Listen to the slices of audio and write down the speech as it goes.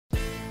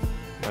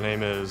My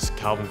name is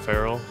Calvin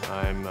Farrell.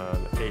 I'm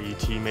an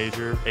AET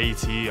major,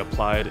 AET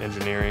Applied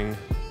Engineering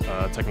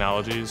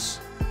Technologies.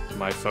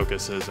 My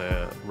focus is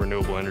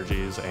renewable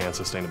energies and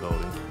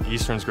sustainability.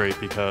 Eastern's great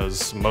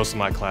because most of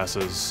my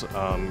classes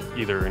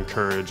either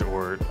encourage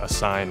or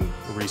assign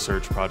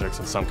research projects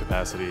in some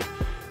capacity.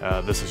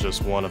 This is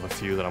just one of a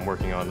few that I'm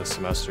working on this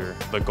semester.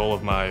 The goal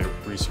of my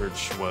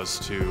research was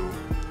to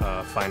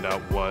find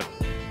out what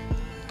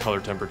color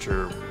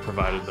temperature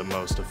provided the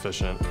most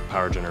efficient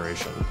power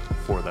generation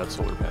for that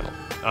solar panel.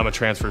 I'm a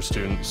transfer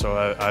student,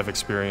 so I've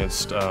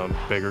experienced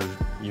bigger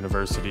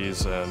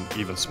universities and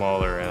even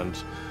smaller, and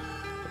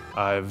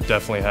I've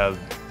definitely had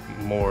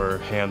more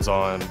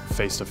hands-on,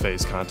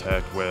 face-to-face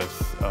contact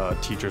with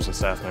teachers and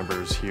staff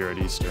members here at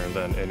Eastern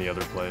than any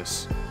other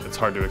place. It's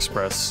hard to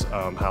express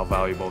how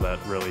valuable that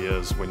really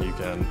is when you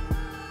can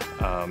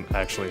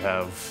actually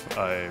have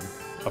a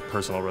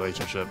personal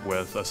relationship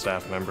with a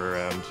staff member,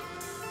 and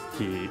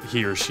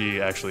he or she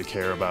actually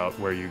care about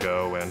where you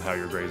go and how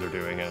your grades are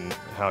doing and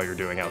how you're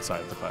doing outside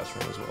of the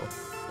classroom as well.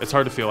 It's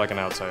hard to feel like an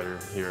outsider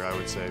here, I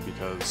would say,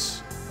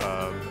 because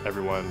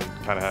everyone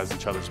kind of has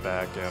each other's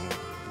back and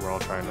we're all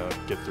trying to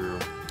get through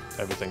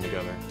everything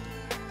together.